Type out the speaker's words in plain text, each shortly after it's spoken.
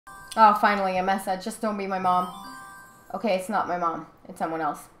Oh, finally a message. Just don't be my mom. Okay, it's not my mom. It's someone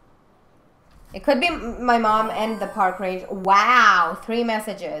else. It could be my mom and the park ranger. Wow, 3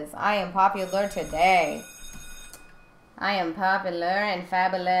 messages. I am popular today. I am popular and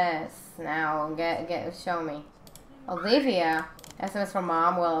fabulous. Now, show me. Olivia. SMS from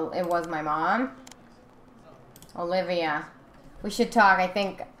mom. Well, it was my mom. Olivia. We should talk. I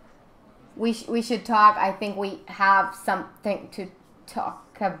think we should talk. I think we have something to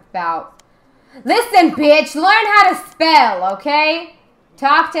talk about. Listen, bitch. Learn how to spell, okay?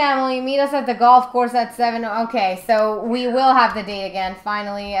 Talk to Emily. Meet us at the golf course at 7. Okay, so we will have the date again.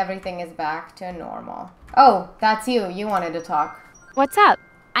 Finally, everything is back to normal. Oh, that's you. You wanted to talk. What's up?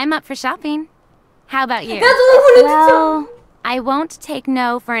 I'm up for shopping. How about you? That's what I wanted to Well, I won't take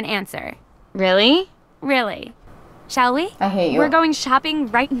no for an answer. Really? Really. Shall we? I hate you. We're going shopping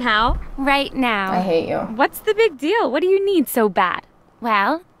right now? Right now. I hate you. What's the big deal? What do you need so bad?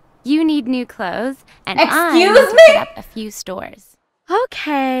 Well, you need new clothes, and I Excuse need to me? hit up a few stores.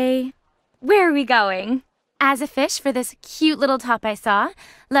 Okay. Where are we going? As a fish for this cute little top I saw,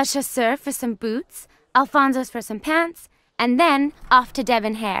 La Chasseur for some boots, Alfonso's for some pants, and then off to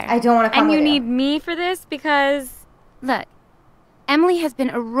Devon Hare. I don't want to come And you with need me for this because... Look, Emily has been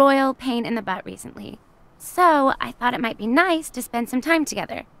a royal pain in the butt recently, so I thought it might be nice to spend some time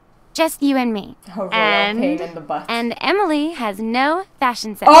together. Just you and me. A royal And- pain in the butt. And Emily has no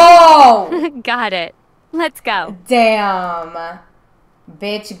fashion sense. Oh! Got it. Let's go. Damn.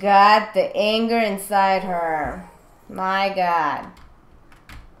 Bitch got the anger inside her. My God.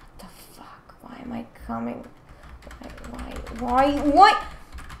 What the fuck? Why am I coming? Why?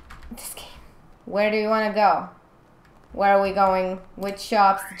 This game. Where do you want to go? Where are we going? Which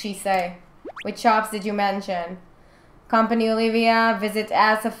shops did she say? Which shops did you mention? Company Olivia, visit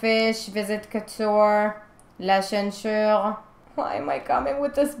As a Fish, visit Couture, La Censure. Why am I coming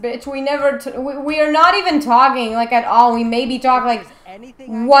with this bitch? We are not even talking like at all. We maybe talk like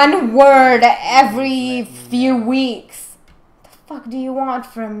one word every few weeks. The fuck do you want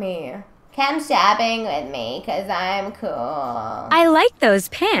from me? Come shopping with me, cause I'm cool. I like those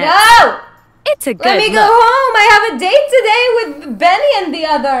pants. No! It's a good Let me go look. home. I have a date today with Benny and the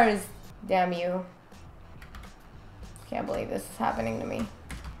others. Damn you. Can't believe this is happening to me.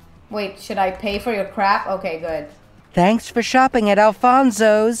 Wait, should I pay for your crap? Okay, good. Thanks for shopping at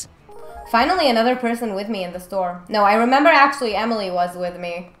Alfonso's. Finally, another person with me in the store. No, I remember actually Emily was with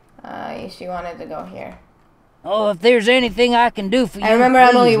me. She wanted to go here. Oh, if there's anything I can do for you, I remember please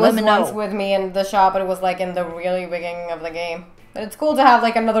Emily let was me once know. with me in the shop, but it was like in the really beginning of the game. But it's cool to have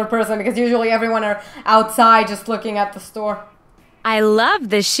like another person because usually everyone are outside just looking at the store. I love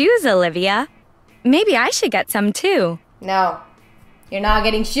the shoes, Olivia. Maybe I should get some too. No, you're not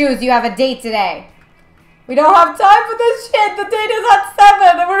getting shoes. You have a date today. We don't have time for this shit. The date is at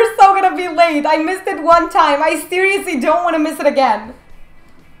 7 and we're so gonna be late. I missed it one time. I seriously don't want to miss it again.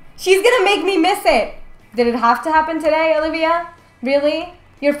 She's gonna make me miss it. Did it have to happen today, Olivia? Really?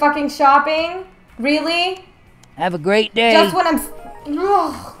 You're fucking shopping? Really? Have a great day. Just when I'm...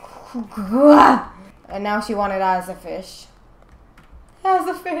 And now she wanted As a Fish. As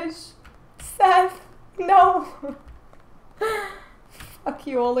a Fish. Seth. No. Fuck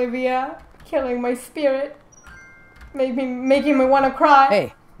you, Olivia. Killing my spirit. Making me want to cry.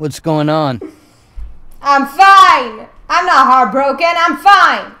 Hey, what's going on? I'm fine. I'm not heartbroken. I'm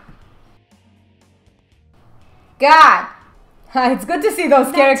fine. God. It's good to see those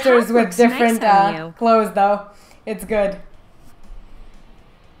That characters top with looks nice different on you. clothes, though. It's good.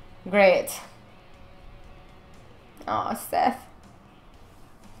 Great. Aw, Seth.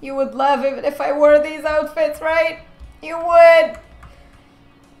 You would love it if I wore these outfits, right? You would.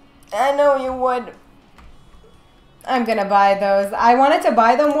 I know you would. I'm gonna buy those. I wanted to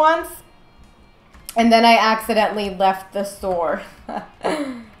buy them once, and then I accidentally left the store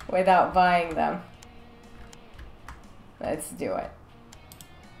without buying them. Let's do it.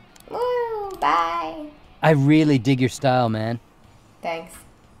 Woo, bye. I really dig your style, man. Thanks.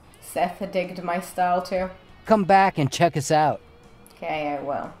 Seth digged my style too. Come back and check us out. Okay, I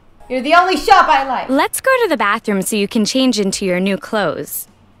will. You're the only shop I like. Let's go to the bathroom so you can change into your new clothes.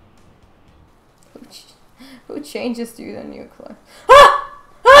 Who changes to the new clothes?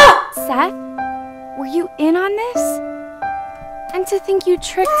 Seth, were you in on this? And to think you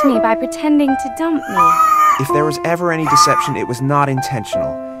tricked me by pretending to dump me. If there was ever any deception, it was not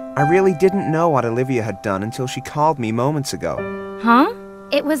intentional. I really didn't know what Olivia had done until she called me moments ago. Huh?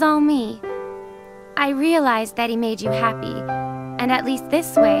 It was all me. I realized that he made you happy, and at least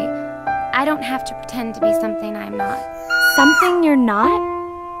this way, I don't have to pretend to be something I'm not. Something you're not?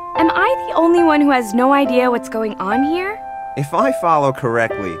 Am I the only one who has no idea what's going on here? If I follow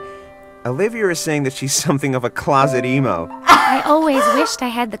correctly, Olivia is saying that she's something of a closet emo. I always wished I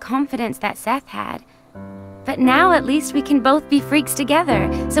had the confidence that Seth had. But now at least we can both be freaks together,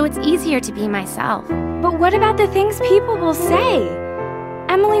 so it's easier to be myself. But what about the things people will say?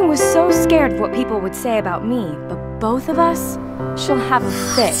 Emily was so scared of what people would say about me, but both of us, she'll have a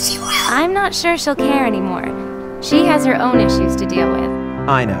fit. I'm not sure she'll care anymore. She has her own issues to deal with.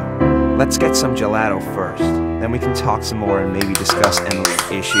 I know. Let's get some gelato first. Then we can talk some more and maybe discuss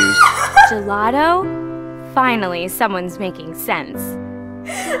Emily's issues. Gelato? Finally, someone's making sense. I'm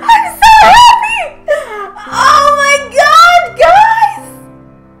so happy! Oh my god, guys!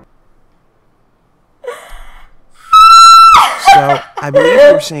 So, I believe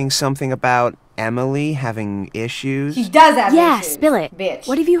you were saying something about Emily having issues? He does have Yeah, issues, spill it. bitch.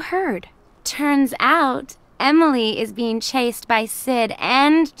 What have you heard? Turns out, Emily is being chased by Sid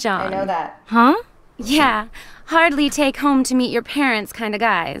and John. I know that. Huh? Yeah, hardly take home to meet your parents kind of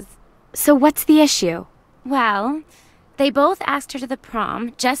guys. So what's the issue? Well, they both asked her to the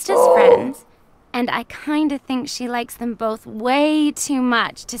prom, just as friends, and I kinda think she likes them both way too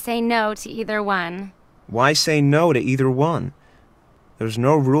much to say no to either one. Why say no to either one? There's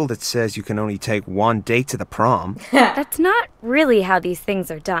no rule that says you can only take one date to the prom. That's not really how these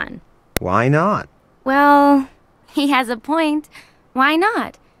things are done. Why not? Well, He has a point. Why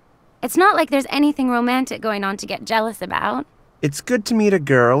not? It's not like there's anything romantic going on to get jealous about. It's good to meet a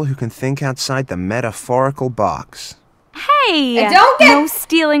girl who can think outside the metaphorical box. hey! And don't get- No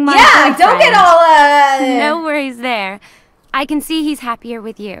stealing my Yeah, don't get boyfriend. all, No worries there. I can see he's happier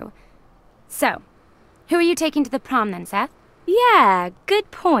with you. So, who are you taking to the prom then, Seth? Yeah,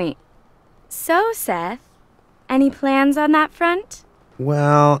 good point. So, Seth, any plans on that front?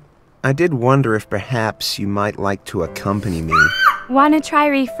 Well, I did wonder if perhaps you might like to accompany me. Wanna try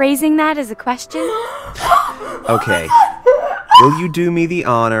rephrasing that as a question? Okay. Will you do me the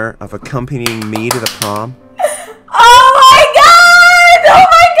honor of accompanying me to the prom? Oh my god! Oh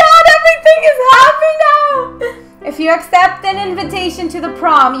my god, everything is happening now! If you accept an invitation to the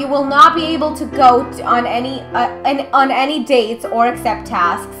prom, you will not be able to go on any dates or accept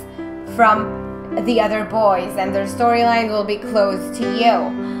tasks from the other boys, and their storylines will be closed to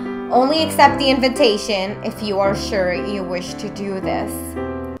you. Only accept the invitation if you are sure you wish to do this.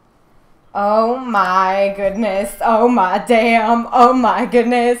 Oh my goodness. Oh my damn. Oh my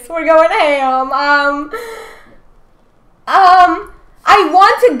goodness. We're going ham. I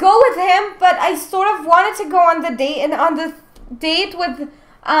want to go with him, but I sort of wanted to go on the date with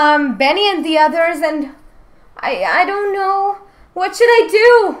Benny and the others, and I don't know. What should I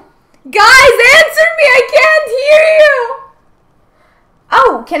do? Guys, answer me. I can't hear you.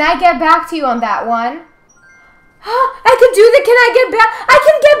 Oh, can I get back to you on that one? I can do the, can I get back? I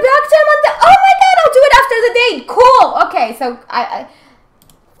can get back to him on the, oh my god, I'll do it after the date. Cool. Okay, so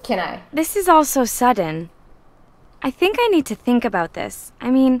can I? This is all so sudden. I think I need to think about this.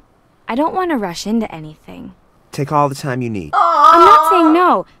 I mean, I don't want to rush into anything. Take all the time you need. I'm not saying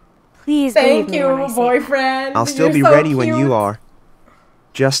no. Please believe Thank me when I you, say boyfriend. I'll still You're be so ready when cute. you are.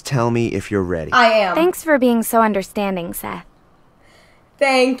 Just tell me if you're ready. I am. Thanks for being so understanding, Seth.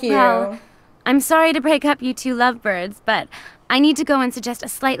 Thank you. Well, I'm sorry to break up you two lovebirds, but I need to go and suggest a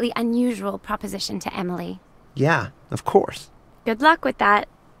slightly unusual proposition to Emily. Yeah, of course. Good luck with that.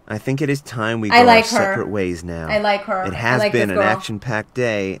 I think it is time we I go like our her. separate ways now. I like her. It I has like been this an girl. action-packed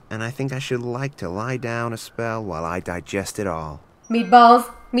day, and I think I should like to lie down a spell while I digest it all.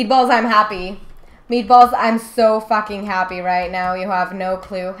 Meatballs. Meatballs, I'm happy. Meatballs, I'm so fucking happy right now. You have no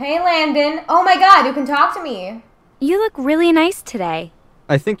clue. Hey, Landon. Oh my god, you can talk to me. You look really nice today.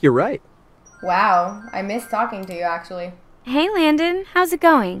 I think you're right. Wow, I miss talking to you, actually. Hey, Landon. How's it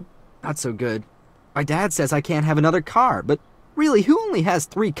going? Not so good. My dad says I can't have another car, but really, who only has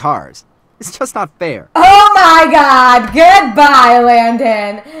 3 cars? It's just not fair. Oh my god! Goodbye,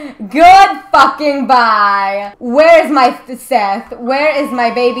 Landon! Good fucking bye! Where's my Seth? Where is my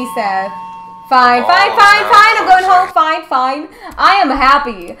baby Seth? Fine, fine, fine, fine! I'm going home, fine, fine. I am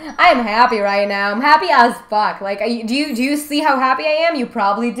happy. I am happy right now. I'm happy as fuck. Like, do you see how happy I am? You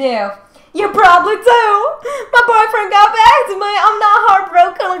probably do. You probably do! My boyfriend got back to me. I'm not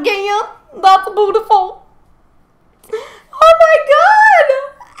heartbroken again. That's beautiful. Oh my god!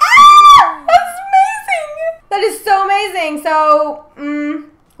 Ah! That's amazing! That is so amazing. So,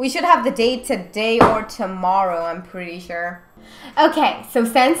 we should have the date today or tomorrow, I'm pretty sure. Okay, so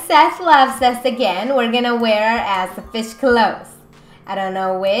since Seth loves us again, we're gonna wear as the fish clothes. I don't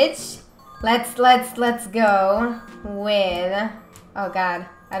know which. Let's go with, oh god,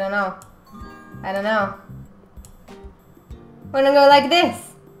 I don't know. We're gonna go like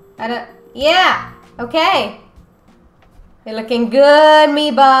this. Yeah, okay. You're looking good,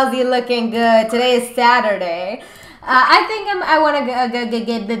 meatballs. You're looking good. Today is Saturday. I think I want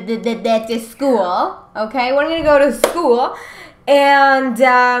to get to school. Okay, we're gonna go to school and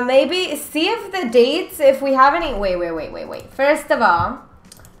maybe see if the dates, if we have any. Wait. First of all,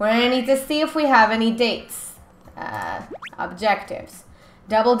 we're gonna need to see if we have any dates. Objectives.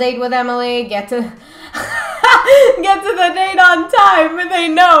 Double date with Emily. Get to get to the date on time. They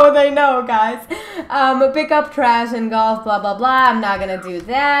know, guys. Pick up trash and golf, blah, blah, blah. I'm not gonna do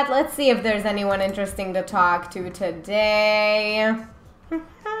that. Let's see if there's anyone interesting to talk to today.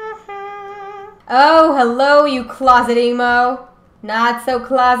 Oh, hello, you closet emo. Not so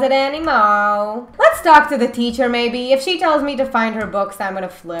closet anymore. Let's talk to the teacher, maybe. If she tells me to find her books, I'm gonna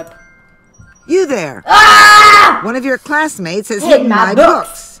flip. You there. Ah! One of your classmates has hidden my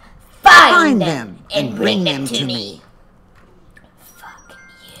books. Find them and bring them to me. Fuck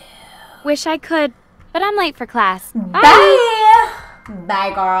you. Wish I could, but I'm late for class. Bye.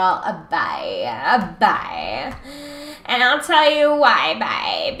 Bye, girl. Bye. Bye. And I'll tell you why,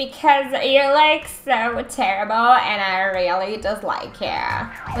 bye. Because you're like so terrible and I really dislike you.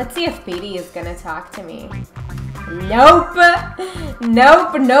 Let's see if Petey is gonna talk to me. Nope.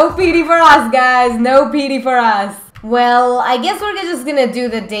 No PD for us, guys. No PD for us. Well, I guess we're just gonna do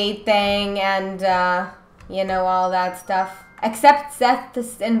the date thing and, you know, all that stuff. Accept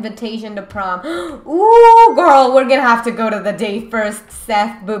Seth's invitation to prom. Ooh, girl, we're gonna have to go to the date first,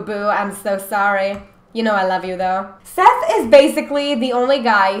 Seth, boo-boo. I'm so sorry. You know I love you, though. Seth is basically the only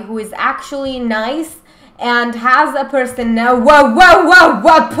guy who is actually nice and has a person now. Whoa.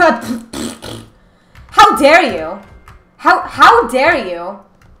 How dare you? How dare you?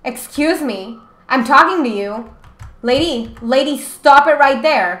 Excuse me. I'm talking to you. Lady, stop it right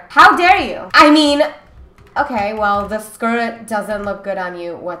there. How dare you? I mean, okay, well, the skirt doesn't look good on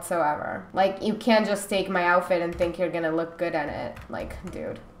you whatsoever. Like, you can't just take my outfit and think you're gonna look good in it. Like,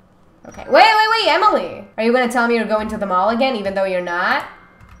 dude. Okay, wait, Emily. Are you gonna tell me you're going to the mall again, even though you're not?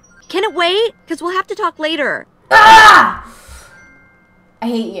 Can it wait? Because we'll have to talk later. Ah! I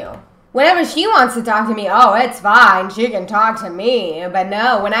hate you. Whenever she wants to talk to me, oh, it's fine. She can talk to me. But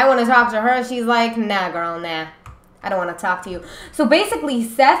no, when I want to talk to her, she's like, nah, girl, nah. I don't want to talk to you. So basically,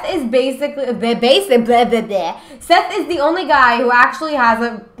 Seth is Seth is the only guy who actually has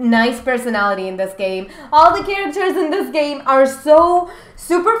a nice personality in this game. All the characters in this game are so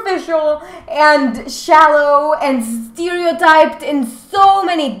superficial and shallow and stereotyped in so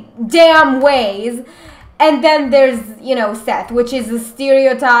many damn ways. And then there's, you know, Seth, which is the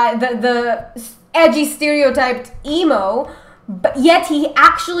stereotype, the edgy stereotyped emo, but yet he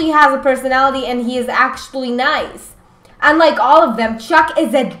actually has a personality and he is actually nice. Unlike all of them, Chuck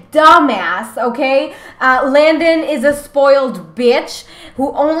is a dumbass, okay? Landon is a spoiled bitch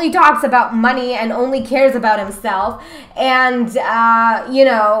who only talks about money and only cares about himself. And, you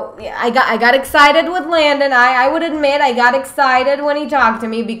know, I got excited with Landon. I would admit I got excited when he talked to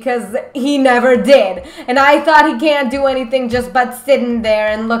me because he never did. And I thought he can't do anything just but sitting there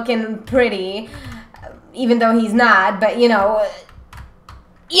and looking pretty, even though he's not. But, you know,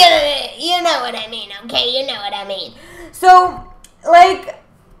 you know what I mean, okay? You know what I mean. So, like,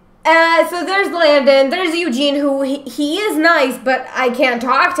 so there's Landon, there's Eugene, who he is nice, but I can't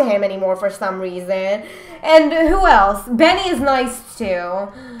talk to him anymore for some reason. And who else? Benny is nice too.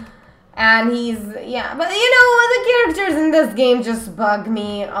 And he's, yeah, but you know, the characters in this game just bug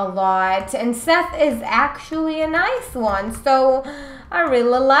me a lot. And Seth is actually a nice one, so I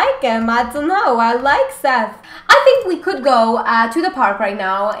really like him. I don't know, I like Seth. I think we could go to the park right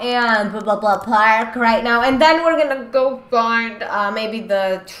now and park right now, and then we're gonna go find maybe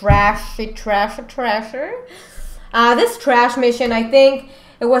the trasher. This trash mission, I think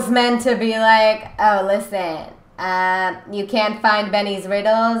it was meant to be like, oh, listen, you can't find Benny's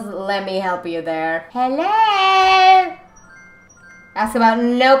riddles? Let me help you there. Hello? Ask about,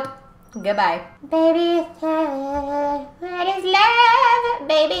 nope. Goodbye. Baby, what is love?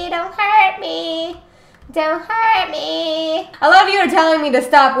 Baby, don't hurt me. Don't hurt me. A lot of you are telling me to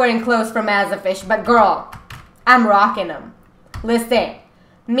stop wearing clothes from As a Fish, but girl, I'm rocking them. Listen,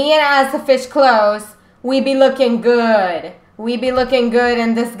 me and As a Fish clothes, we be looking good. We be looking good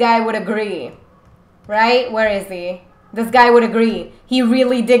and this guy would agree. Right? Where is he? This guy would agree. He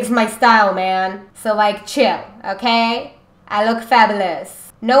really digs my style, man. So like, chill, okay? I look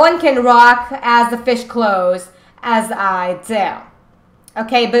fabulous. No one can rock As a Fish clothes as I do.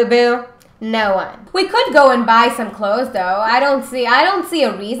 Okay, boo-boo? No one. We could go and buy some clothes though. I don't see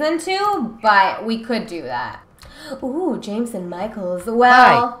a reason to, but we could do that. Ooh, James and Michaels.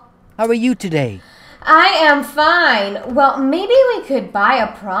 Well, Hi. How are you today? I am fine. Well, maybe we could buy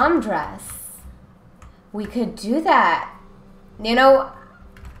a prom dress. We could do that. You know,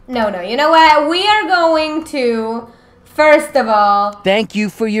 no. You know what? We are going to, first of all... Thank you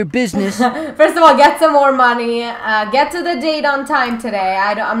for your business. First of all, get some more money. Get to the date on time today.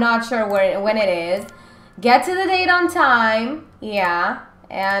 I'm not sure when it is. Get to the date on time. Yeah.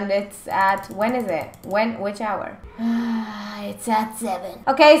 And it's at... When is it? Which hour? It's at 7.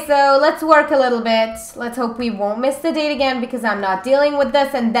 Okay, so let's work a little bit. Let's hope we won't miss the date again because I'm not dealing with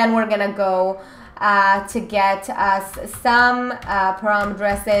this. And then we're gonna go to get us some prom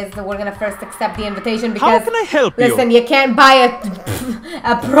dresses. We're gonna first accept the invitation because... How can I help you? Listen, you can't buy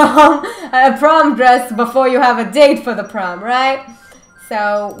a prom dress before you have a date for the prom, right?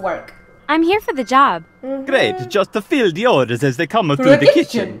 So, work. I'm here for the job. Great, just to fill the orders as they come Through through the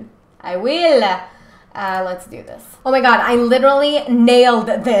kitchen. I will. Let's do this. Oh my god, I literally nailed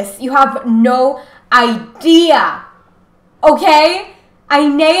this. You have no idea. Okay? I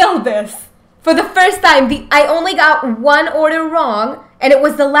nailed this. For the first time, I only got one order wrong, and it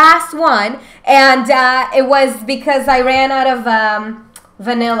was the last one, and it was because I ran out of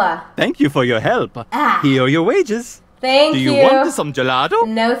vanilla. Thank you for your help. Here are your wages. Thank you. Do you want some gelato?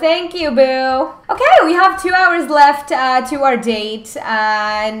 No, thank you, boo. Okay, we have 2 hours left to our date.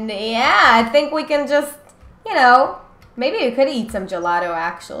 And yeah, I think we can just, you know, maybe we could eat some gelato,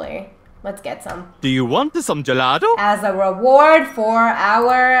 actually. Let's get some. Do you want some gelato? As a reward for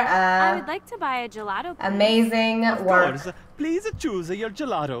our I would like to buy a gelato, please. amazing Of work. course. Please choose your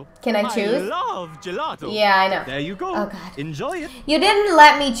gelato. Can I choose? I love gelato. Yeah, I know. There you go. Oh, God. Enjoy it. You didn't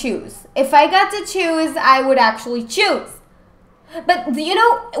let me choose. If I got to choose, I would actually choose. But, you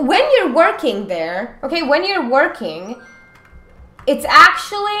know, when you're working there, okay, when you're working, it's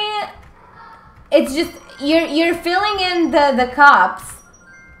actually, it's just, you're filling in the cups,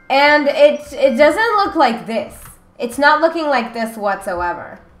 and it doesn't look like this. It's not looking like this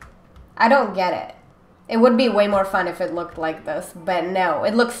whatsoever. I don't get it. It would be way more fun if it looked like this, but no.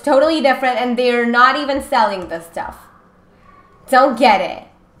 It looks totally different, and they're not even selling this stuff. Don't get it.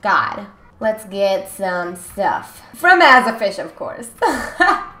 God. Let's get some stuff. From As a Fish, of course.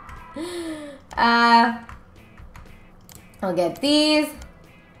 I'll get these.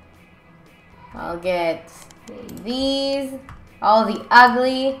 I'll get these. All the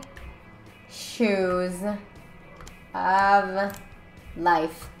ugly shoes of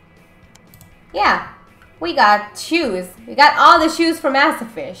life. Yeah, we got shoes. We got all the shoes from As a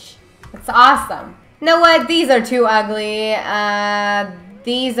Fish. It's awesome. You know what? These are too ugly.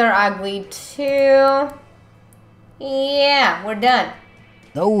 These are ugly too. Yeah, we're done.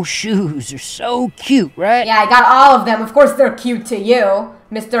 Those shoes are so cute, right? Yeah, I got all of them. Of course they're cute to you,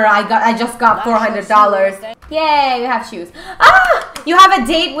 Mr. I just got $400. Yay, you have shoes. Ah! You have a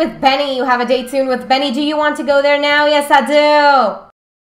date with Benny. You have a date soon with Benny. Do you want to go there now? Yes, I do.